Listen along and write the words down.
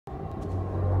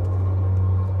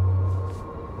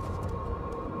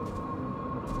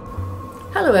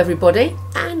Hello everybody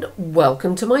and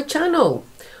welcome to my channel.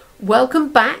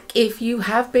 Welcome back if you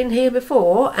have been here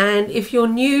before, and if you're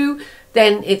new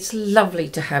then it's lovely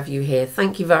to have you here.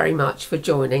 Thank you very much for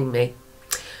joining me.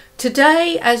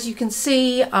 Today, as you can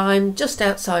see, I'm just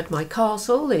outside my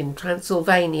castle in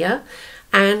Transylvania,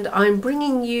 and I'm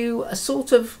bringing you a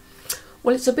sort of,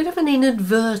 well, it's a bit of an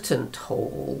inadvertent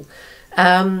haul.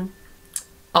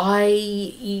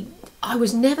 I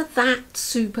was never that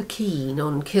super keen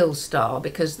on Killstar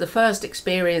because the first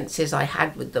experiences I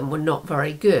had with them were not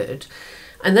very good.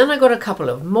 And then I got a couple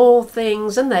of more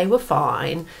things and they were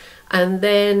fine. And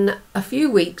then a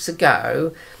few weeks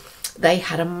ago, they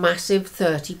had a massive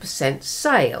 30%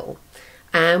 sale.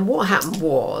 And what happened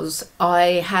was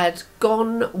I had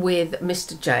gone with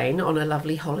Mr. Jane on a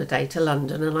lovely holiday to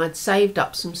London, and I'd saved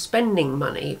up some spending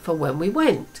money for when we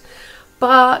went.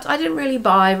 But I didn't really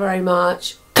buy very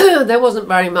much. There wasn't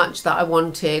very much that I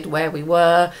wanted where we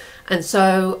were. And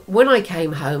so when I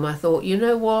came home, I thought, you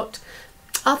know what?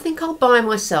 I think I'll buy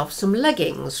myself some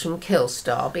leggings from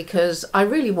Killstar because I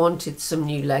really wanted some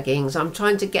new leggings. I'm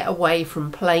trying to get away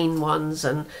from plain ones,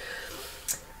 and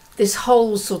this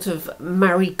whole sort of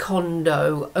Marie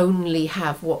Kondo only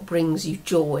have what brings you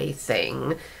joy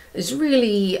thing is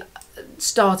really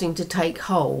starting to take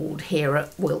hold here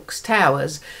at Wilkes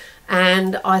Towers.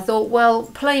 And I thought, well,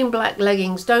 plain black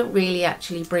leggings don't really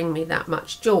actually bring me that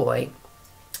much joy.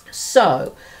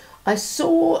 So I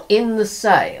saw in the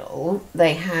sale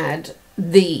they had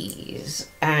these,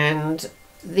 and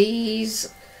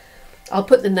these, I'll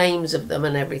put the names of them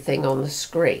and everything on the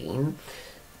screen,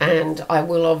 and I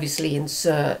will obviously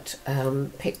insert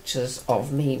pictures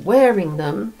of me wearing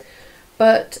them.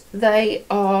 But they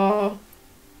are,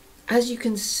 as you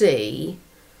can see,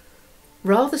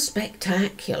 rather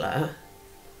spectacular,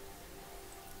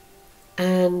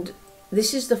 and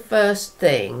this is the first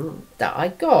thing that I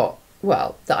got,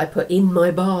 well, that I put in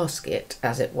my basket,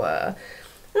 as it were.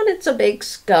 And it's a big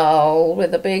skull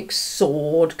with a big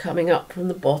sword coming up from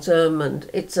the bottom, and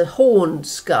it's a horned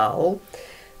skull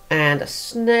and a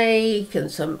snake and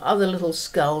some other little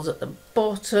skulls at the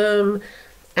bottom,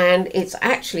 and it's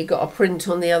actually got a print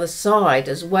on the other side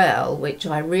as well, which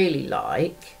I really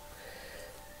like.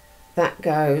 That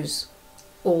goes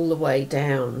all the way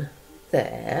down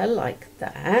there like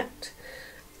that.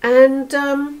 And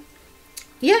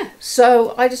yeah,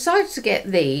 so I decided to get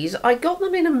these. I got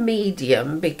them in a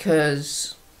medium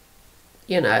because,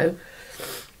 you know,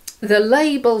 the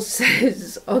label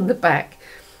says on the back,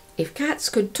 if cats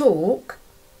could talk,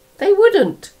 they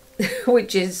wouldn't,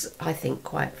 which is, I think,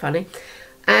 quite funny.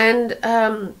 And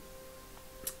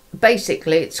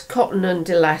basically it's cotton and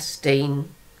elastane,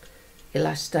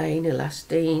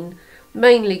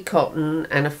 mainly cotton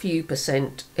and a few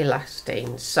percent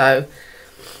elastane, so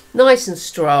nice and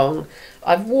strong.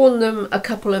 I've worn them a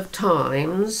couple of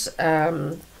times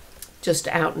just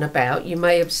out and about. You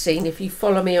may have seen, if you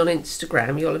follow me on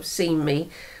Instagram, you'll have seen me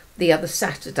the other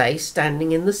Saturday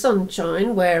standing in the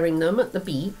sunshine wearing them at the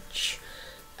beach,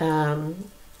 and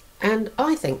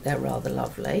I think they're rather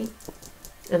lovely.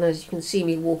 And as you can see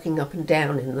me walking up and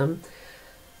down in them,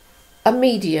 a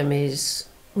medium is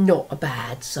not a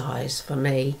bad size for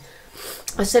me.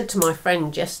 I said to my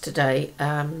friend yesterday,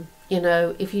 you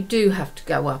know, if you do have to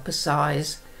go up a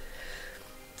size,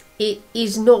 it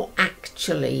is not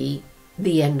actually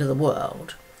the end of the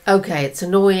world. Okay, it's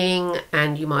annoying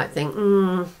and you might think,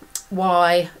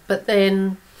 why? But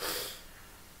then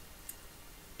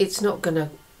it's not going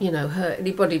to, you know, hurt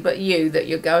anybody but you that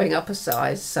you're going up a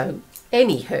size. So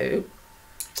anywho,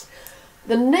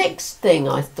 the next thing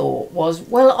I thought was,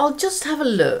 well, I'll just have a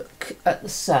look at the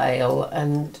sale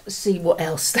and see what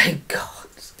else they've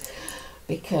got,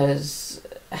 because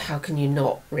how can you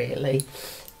not really?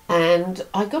 And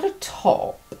I got a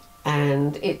top,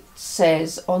 and it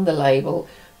says on the label,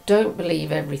 don't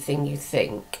believe everything you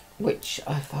think, which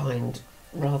I find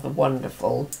rather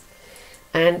wonderful.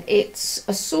 And it's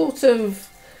a sort of,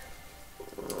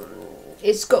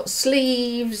 it's got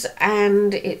sleeves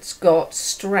and it's got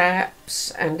straps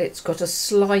and it's got a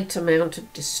slight amount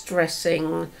of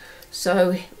distressing.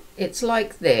 So it's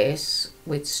like this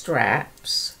with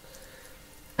straps,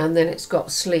 and then it's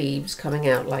got sleeves coming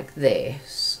out like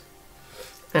this,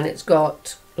 and it's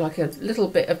got like a little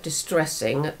bit of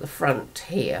distressing at the front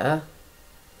here,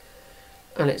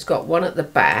 and it's got one at the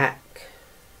back.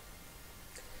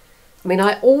 I mean,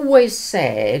 I always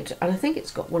said, and I think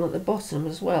it's got one at the bottom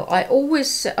as well. I always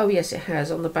said, oh yes, it has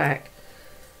on the back,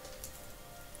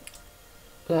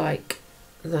 like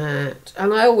that.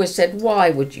 And I always said, why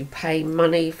would you pay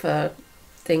money for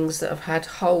things that have had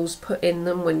holes put in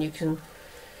them when you can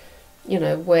you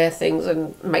know, wear things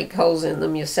and make holes in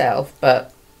them yourself,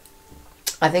 but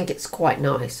I think it's quite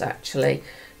nice actually.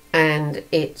 And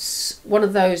it's one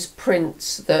of those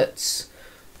prints that's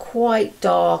quite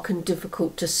dark and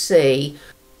difficult to see.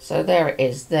 So there it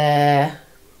is there.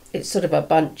 It's sort of a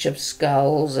bunch of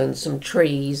skulls and some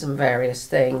trees and various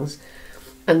things.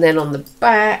 And then on the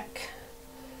back,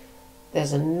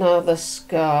 there's another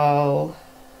skull.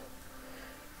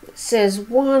 It says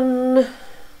one...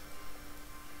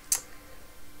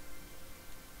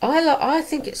 I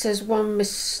think it says one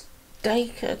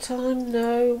mistake at a time.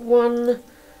 No, one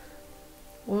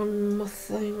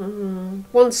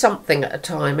something at a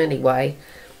time anyway.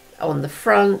 On the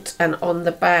front and on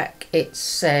the back it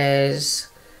says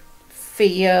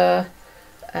fear,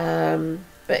 but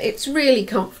it's really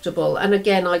comfortable. And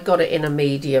again, I got it in a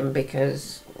medium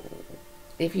because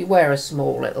if you wear a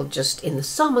small, it'll just, in the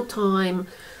summertime,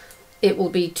 it will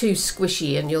be too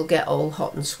squishy and you'll get all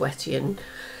hot and sweaty, and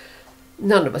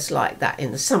none of us like that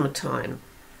in the summertime.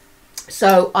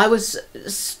 So I was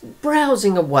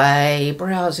browsing away,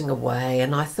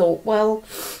 and I thought, well,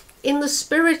 in the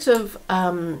spirit of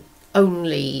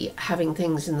only having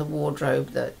things in the wardrobe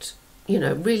that, you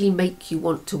know, really make you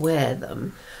want to wear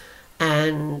them,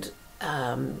 and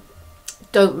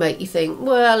don't make you think,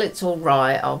 well, it's all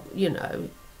right, you know,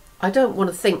 I don't want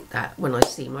to think that when I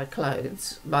see my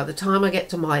clothes. By the time I get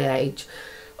to my age,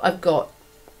 I've got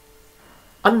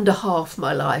under half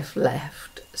my life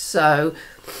left. So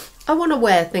I want to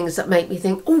wear things that make me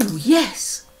think, oh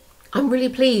yes, I'm really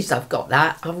pleased I've got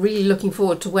that. I'm really looking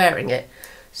forward to wearing it.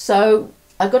 So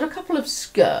I got a couple of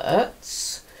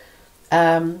skirts,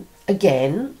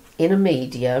 again, in a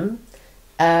medium.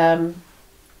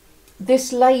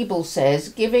 This label says,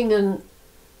 giving an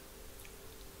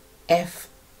F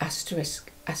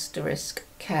asterisk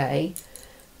K,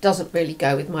 doesn't really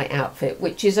go with my outfit,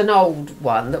 which is an old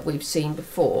one that we've seen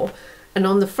before. And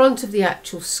on the front of the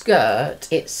actual skirt,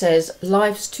 it says,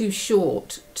 life's too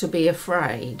short to be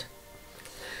afraid.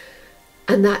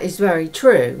 And that is very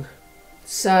true.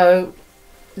 So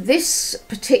this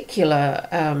particular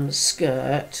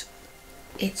skirt,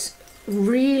 it's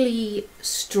really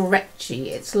stretchy.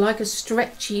 It's like a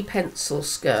stretchy pencil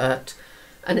skirt,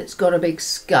 and it's got a big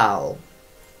skull.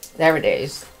 There it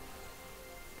is.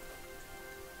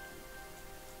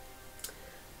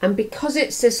 And because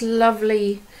it's this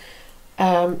lovely,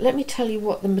 let me tell you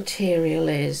what the material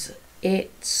is.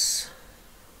 It's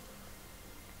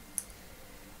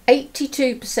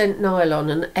 82% nylon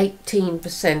and 18%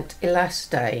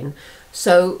 elastane.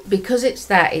 So because it's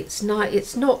that, it's not,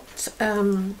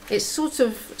 it's sort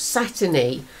of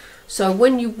satiny. So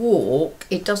when you walk,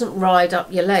 it doesn't ride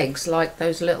up your legs like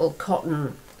those little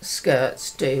cotton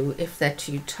skirts do if they're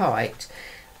too tight.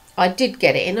 I did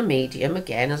get it in a medium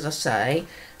again, as I say,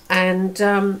 and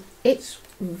it's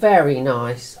very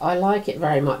nice. I like it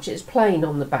very much. It's plain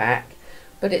on the back,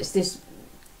 but it's this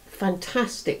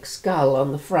fantastic skull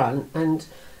on the front, and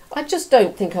I just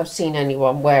don't think I've seen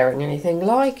anyone wearing anything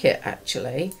like it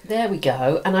actually. There we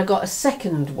go. And I got a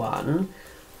second one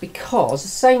because the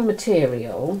same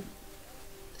material,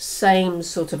 same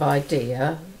sort of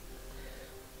idea,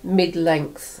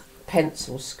 mid-length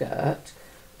pencil skirt,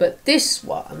 but this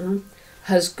one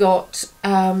has got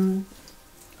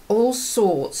all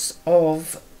sorts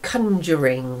of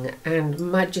conjuring and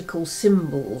magical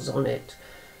symbols on it.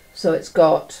 So it's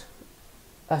got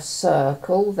a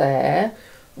circle there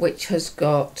which has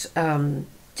got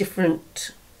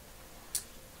different,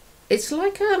 it's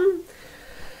like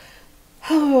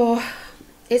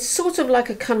it's sort of like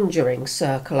a conjuring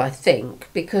circle, I think,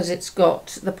 because it's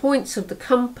got the points of the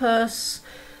compass,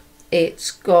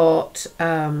 it's got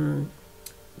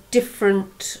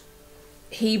different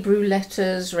Hebrew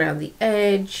letters around the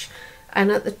edge, and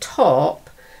at the top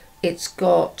it's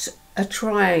got a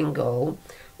triangle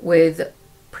with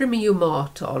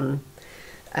Primiumaton,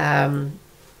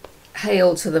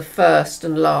 hail to the first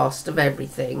and last of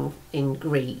everything in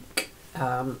Greek,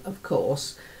 of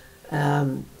course.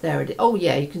 There it is. Oh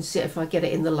yeah, you can see it if I get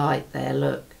it in the light there,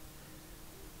 look.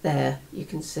 There, you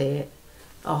can see it.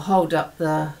 I'll hold up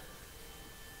the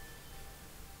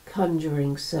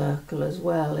conjuring circle as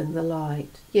well in the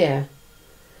light. Yeah.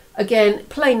 Again,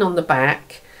 plain on the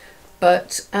back,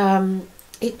 but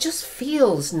it just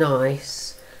feels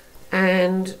nice,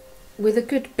 and with a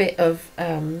good bit of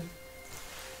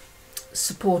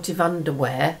supportive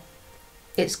underwear,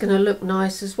 it's going to look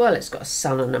nice as well. It's got a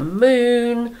sun and a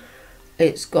moon.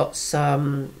 It's got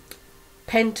some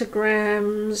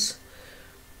pentagrams.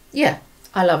 Yeah,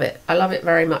 I love it. I love it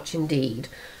very much indeed.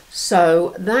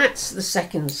 So that's the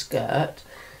second skirt.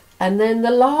 And then the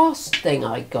last thing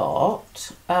I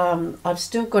got, I've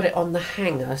still got it on the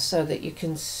hanger so that you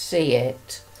can see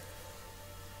it,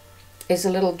 is a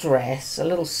little dress, a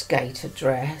little skater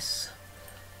dress.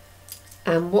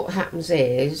 And what happens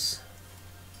is,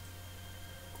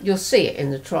 you'll see it in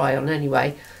the try on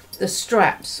anyway, the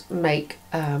straps make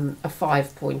a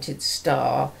 5-pointed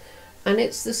star, and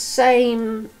it's the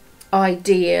same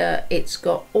idea. It's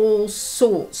got all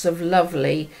sorts of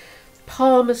lovely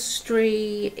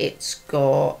palmistry. It's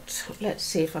got, let's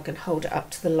see if I can hold it up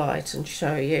to the light and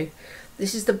show you.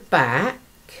 This is the back.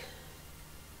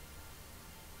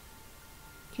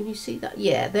 Can you see that?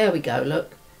 Yeah, there we go,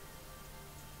 look.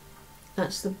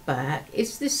 That's the back.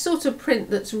 It's this sort of print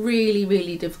that's really,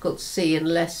 really difficult to see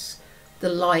unless the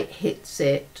light hits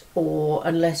it or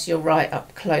unless you're right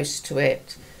up close to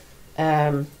it.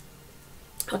 I'll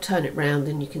turn it round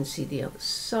and you can see the other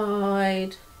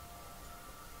side.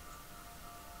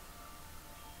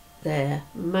 There,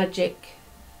 magic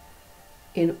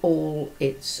in all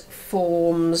its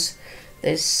forms.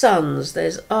 There's suns,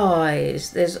 there's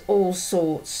eyes, there's all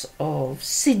sorts of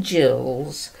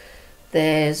sigils,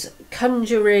 there's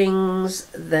conjurings,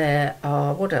 there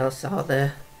are, what else are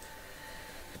there?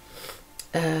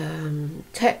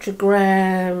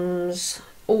 Tetragrams,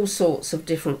 all sorts of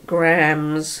different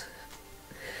grams,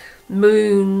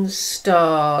 moons,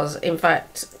 stars. In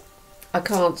fact, I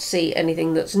can't see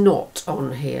anything that's not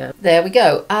on here. There we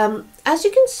go. As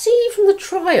you can see from the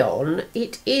try on,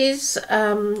 it is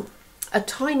a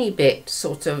tiny bit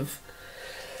sort of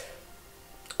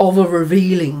a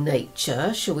revealing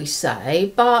nature, shall we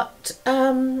say, but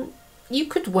you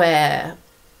could wear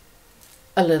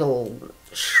a little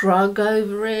shrug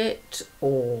over it,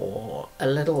 or a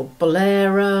little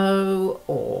bolero,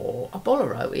 or a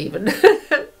bolero even.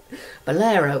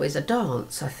 Bolero is a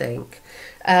dance, I think.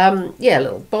 Yeah, a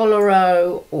little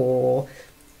bolero, or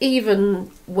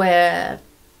even wear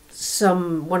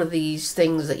one of these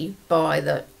things that you buy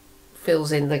that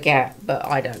fills in the gap, but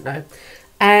I don't know.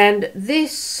 And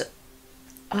this,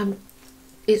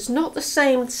 it's not the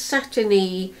same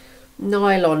satiny,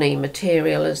 nylon-y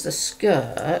material as the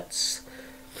skirts.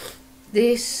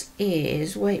 This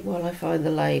is, wait while I find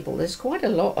the label, there's quite a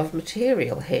lot of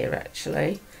material here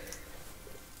actually.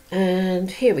 And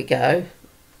here we go.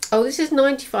 Oh, this is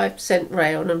 95%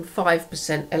 rayon and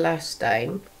 5%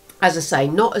 elastane. As I say,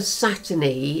 not as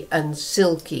satiny and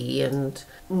silky and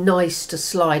nice to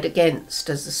slide against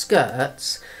as the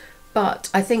skirts, but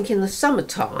I think in the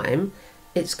summertime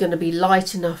it's going to be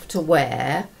light enough to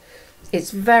wear.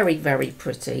 It's very, very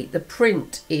pretty. The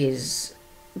print is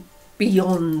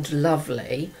beyond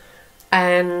lovely,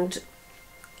 and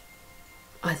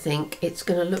I think it's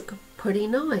going to look pretty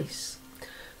nice.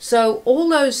 So all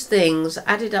those things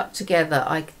added up together,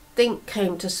 I think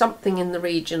came to something in the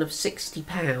region of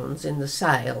 £60 in the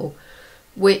sale,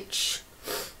 which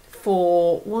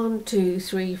for 1, 2,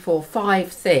 3, 4,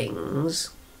 5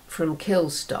 things from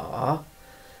Killstar,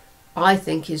 I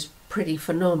think is pretty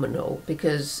phenomenal,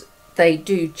 because they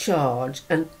do charge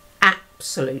an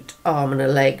absolute arm and a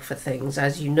leg for things,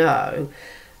 as you know.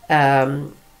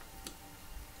 But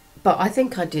I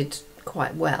think I did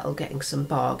quite well getting some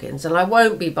bargains, and I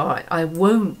will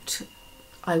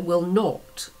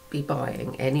not be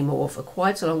buying any more for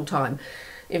quite a long time.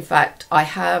 In fact, I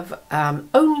have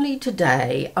only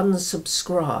today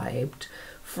unsubscribed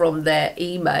from their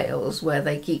emails where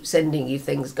they keep sending you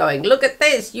things going, look at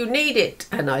this, you need it,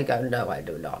 and I go, no, I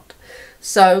do not.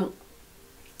 So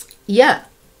yeah,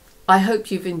 I hope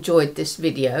you've enjoyed this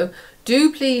video.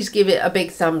 Do please give it a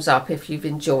big thumbs up if you've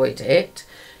enjoyed it.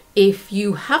 If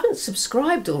you haven't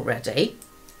subscribed already,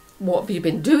 what have you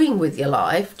been doing with your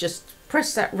life? Just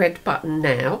press that red button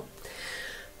now.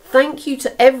 Thank you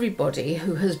to everybody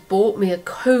who has bought me a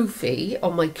Ko-fi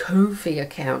on my Ko-fi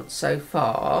account so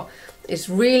far. It's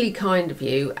really kind of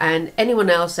you, and anyone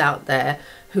else out there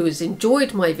who has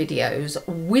enjoyed my videos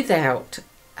without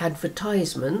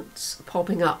advertisements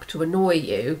popping up to annoy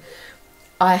you.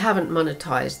 I haven't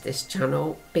monetized this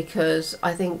channel because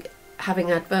I think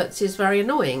having adverts is very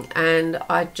annoying, and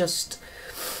I just,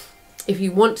 if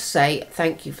you want to say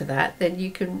thank you for that, then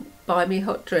you can buy me a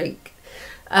hot drink.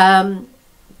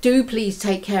 Do please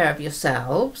take care of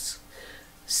yourselves.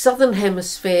 Southern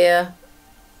Hemisphere,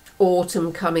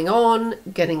 autumn coming on,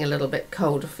 getting a little bit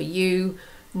colder for you.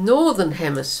 Northern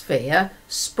Hemisphere,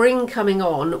 spring coming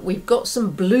on. We've got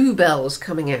some bluebells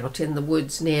coming out in the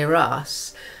woods near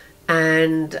us,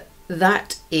 and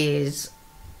that is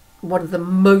one of the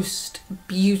most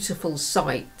beautiful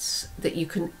sights that you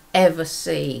can ever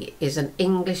see, is an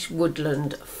English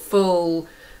woodland full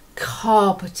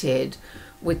carpeted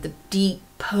with the deep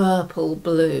purple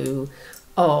blue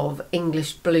of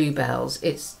English bluebells.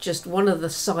 It's just one of the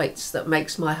sights that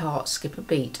makes my heart skip a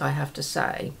beat, I have to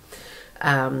say.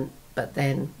 But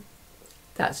then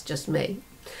that's just me.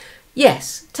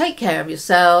 Yes, take care of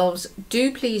yourselves.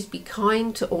 Do please be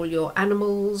kind to all your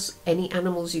animals, any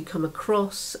animals you come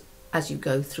across as you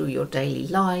go through your daily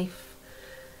life.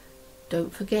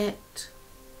 Don't forget,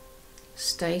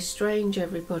 stay strange,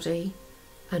 everybody,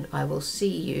 and I will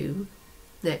see you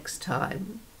next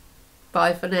time.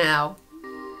 Bye for now.